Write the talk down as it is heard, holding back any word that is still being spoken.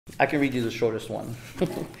I can read you the shortest one.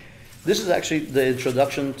 This is actually the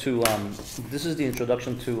introduction to. This is the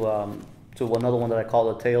introduction to another one that I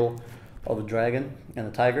call The Tale of a Dragon and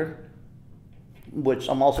a Tiger, which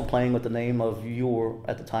I'm also playing with the name of you were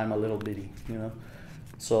at the time a little bitty, you know.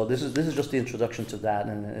 So this is just the introduction to that,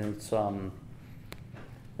 and it's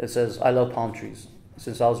it says, I love palm trees.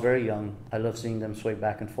 Since I was very young, I love seeing them sway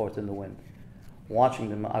back and forth in the wind. Watching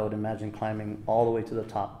them, I would imagine climbing all the way to the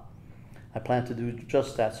top. I plan to do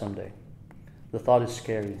just that someday. The thought is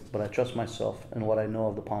scary, but I trust myself and what I know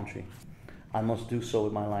of the palm tree. I must do so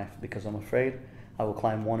with my life because I'm afraid I will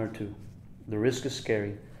climb one or two. The risk is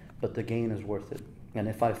scary, but the gain is worth it. And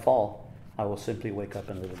if I fall, I will simply wake up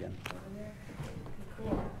and live again.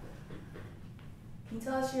 Cool. Can you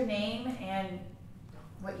tell us your name and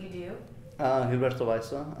what you do?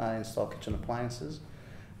 Gilberto, I install kitchen appliances.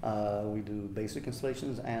 We do basic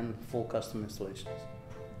installations and full custom installations.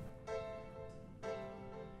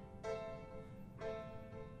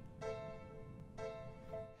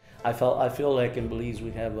 I feel like in Belize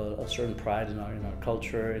we have a certain pride in our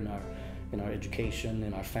culture, in our education,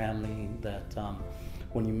 in our family. That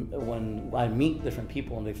when I meet different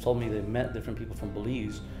people and they've told me they've met different people from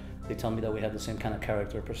Belize, they tell me that we have the same kind of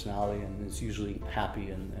character, personality, and it's usually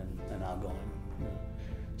happy and outgoing. You know?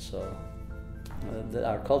 So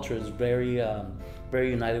our culture is very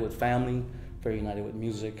united with family, very united with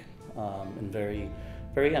music, and very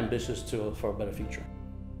ambitious for a better future.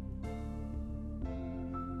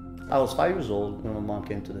 I was 5 years old when my mom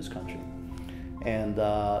came to this country, and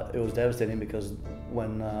it was devastating because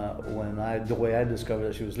the way I discovered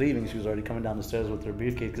that she was leaving, she was already coming down the stairs with her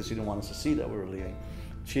briefcase because she didn't want us to see that we were leaving.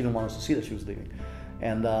 She didn't want us to see that she was leaving,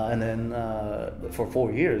 and then for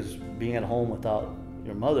 4 years, being at home without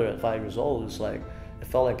your mother at 5 years old, it's like it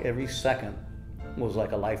felt like every second was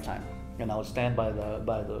like a lifetime. And I would stand by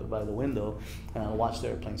the window and I would watch the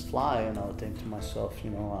airplanes fly, and I would think to myself,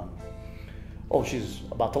 you know. Oh, she's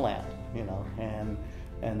about to land, you know,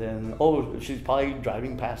 and then, oh, she's probably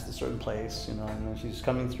driving past a certain place, you know, and she's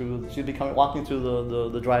coming through, she'd be walking through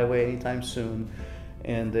the driveway anytime soon,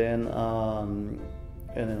 and then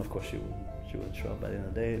of course she would show up by the end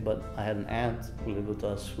of the day. But I had an aunt who lived with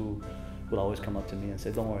us who would always come up to me and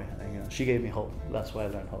say, don't worry, and, you know, she gave me hope. That's why I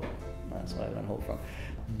learned hope. That's why I learned hope from.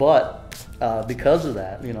 But because of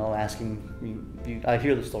that, you know, I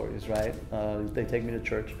hear the stories, right? They take me to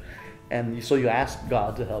church. And so you ask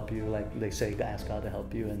God to help you, like they say, ask God to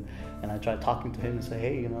help you. And I tried talking to him and say,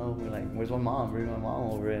 hey, you know, like, where's my mom? Bring my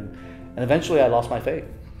mom over. And eventually I lost my faith.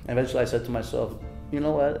 Eventually I said to myself, you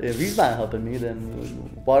know what, if he's not helping me, then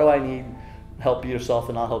why do I need help yourself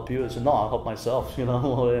and I'll help you? I said, no, I'll help myself, you know,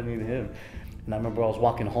 why do I need him? And I remember I was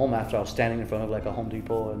walking home after I was standing in front of like a Home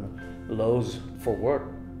Depot and Lowe's for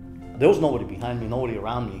work. There was nobody behind me, nobody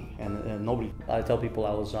around me, and nobody. I tell people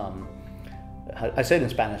I was, I say it in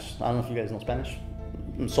Spanish. I don't know if you guys know Spanish.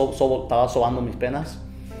 Estaba sobando mis penas.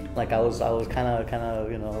 Like I was kind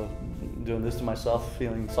of, you know, doing this to myself,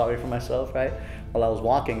 feeling sorry for myself, right? While I was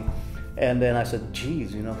walking, and then I said,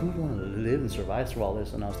 "Geez, you know, who would want to live and survive through all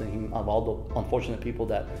this?" And I was thinking of all the unfortunate people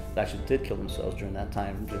that actually did kill themselves during that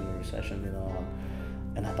time, during the recession, you know.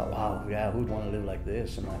 And I thought, wow, yeah, who'd want to live like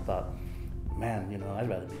this? And I thought, man, you know, I'd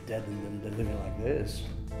rather be dead than living like this.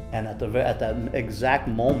 And at that exact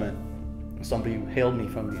moment, somebody hailed me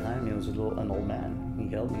from behind me. It was an old man. He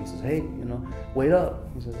hailed me. He says, hey, you know, wait up.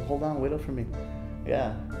 He says, hold on, wait up for me.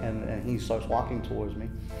 Yeah, and he starts walking towards me,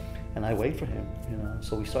 and I wait for him, you know.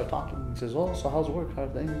 So we start talking. He says, oh, so how's work? How are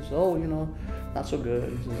things? He says, oh, you know, not so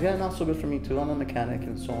good. He says, yeah, not so good for me too. I'm a mechanic,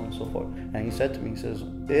 and so on and so forth. And he said to me, he says,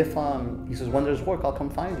 when there's work, I'll come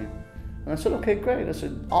find you. And I said, okay, great. I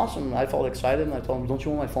said, awesome. I felt excited, and I told him, don't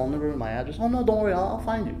you want my phone number and my address? Oh, no, don't worry, I'll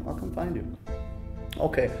find you. I'll come find you.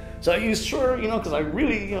 Okay, so are you sure, you know, because I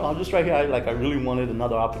really, you know, I'm just right here, I really wanted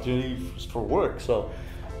another opportunity for work. So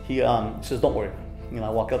he says, don't worry. You know, I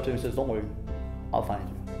walk up to him and says, don't worry, I'll find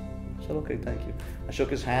you. I said, okay, thank you. I shook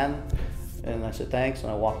his hand, and I said, thanks,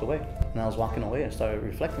 and I walked away. And I was walking away, I started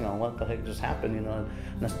reflecting on what the heck just happened, you know,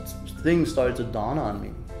 and things started to dawn on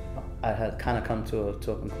me. I had kind of come to a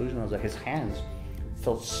conclusion. I was like, his hands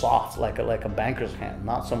felt soft, like a banker's hand,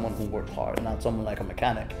 not someone who worked hard, not someone like a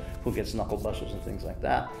mechanic who gets knuckle busters and things like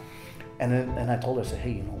that. And I told her, I said,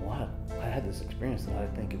 hey, you know what? I had this experience that I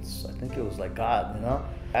think it was like God, you know.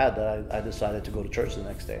 I decided to go to church the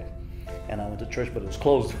next day, and I went to church, but it was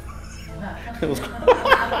closed. It was closed. They're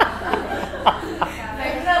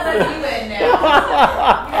not letting you in now. You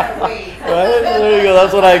gotta wait. Right? There you go.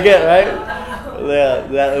 That's what I get, right?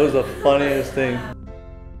 Yeah, it was the funniest thing.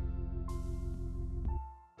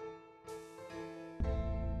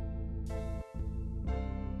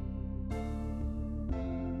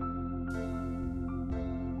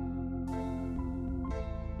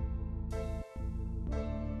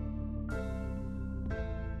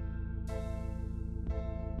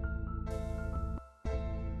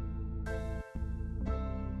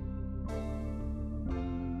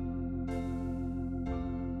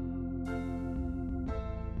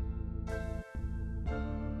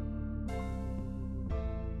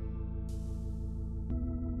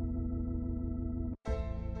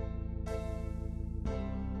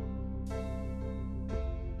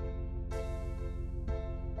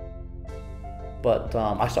 But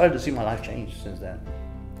I started to see my life change since then.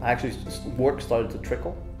 I actually, work started to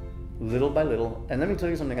trickle little by little. And let me tell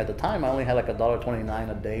you something, at the time I only had like $1.29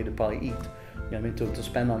 a day to probably eat. You know what I mean? To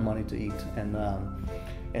spend on money to eat.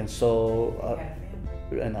 And so,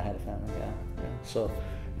 and I had a family, yeah. So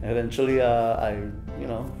eventually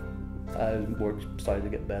work started to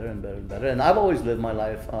get better and better and better. And I've always lived my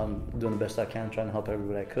life doing the best I can, trying to help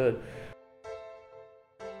everybody I could.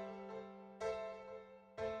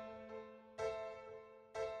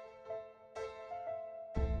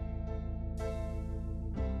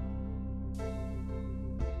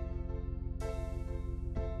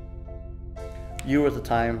 You were at the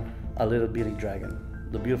time a little bitty dragon,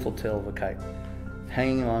 the beautiful tail of a kite,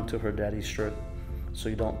 hanging on to her daddy's shirt so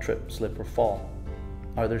you don't trip, slip, or fall.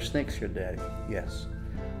 Are there snakes here, Daddy? Yes.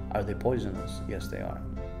 Are they poisonous? Yes, they are.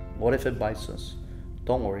 What if it bites us?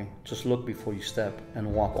 Don't worry, just look before you step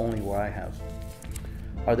and walk only where I have.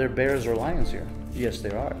 Are there bears or lions here? Yes,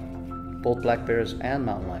 there are. Both black bears and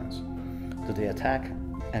mountain lions. Do they attack,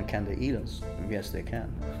 and can they eat us? Yes, they can.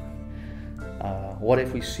 What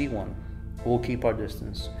if we see one? We'll keep our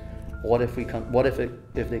distance. What if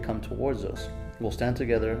they come towards us? We'll stand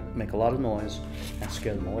together, make a lot of noise, and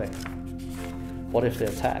scare them away. What if they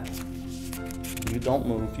attack? You don't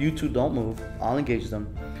move. You two don't move. I'll engage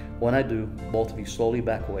them. When I do, both of you slowly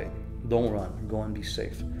back away. Don't run. Go and be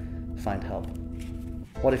safe. Find help.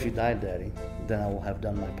 What if you died, Daddy? Then I will have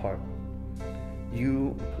done my part.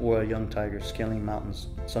 You were a young tiger scaling mountains,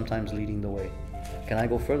 sometimes leading the way. Can I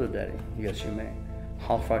go further, Daddy? Yes, you may.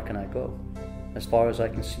 How far can I go? As far as I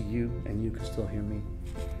can see you, and you can still hear me.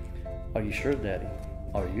 Are you sure, Daddy?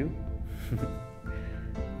 Are you?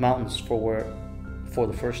 Mountains were for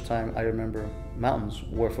the first time I remember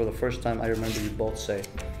you both say,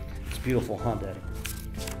 "It's beautiful, huh, Daddy?"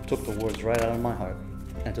 Took the words right out of my heart.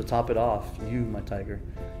 And to top it off, you, my tiger,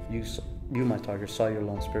 saw your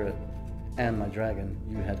lone spirit, and my dragon,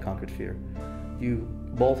 you had conquered fear. You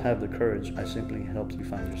both have the courage. I simply helped you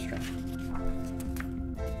find your strength.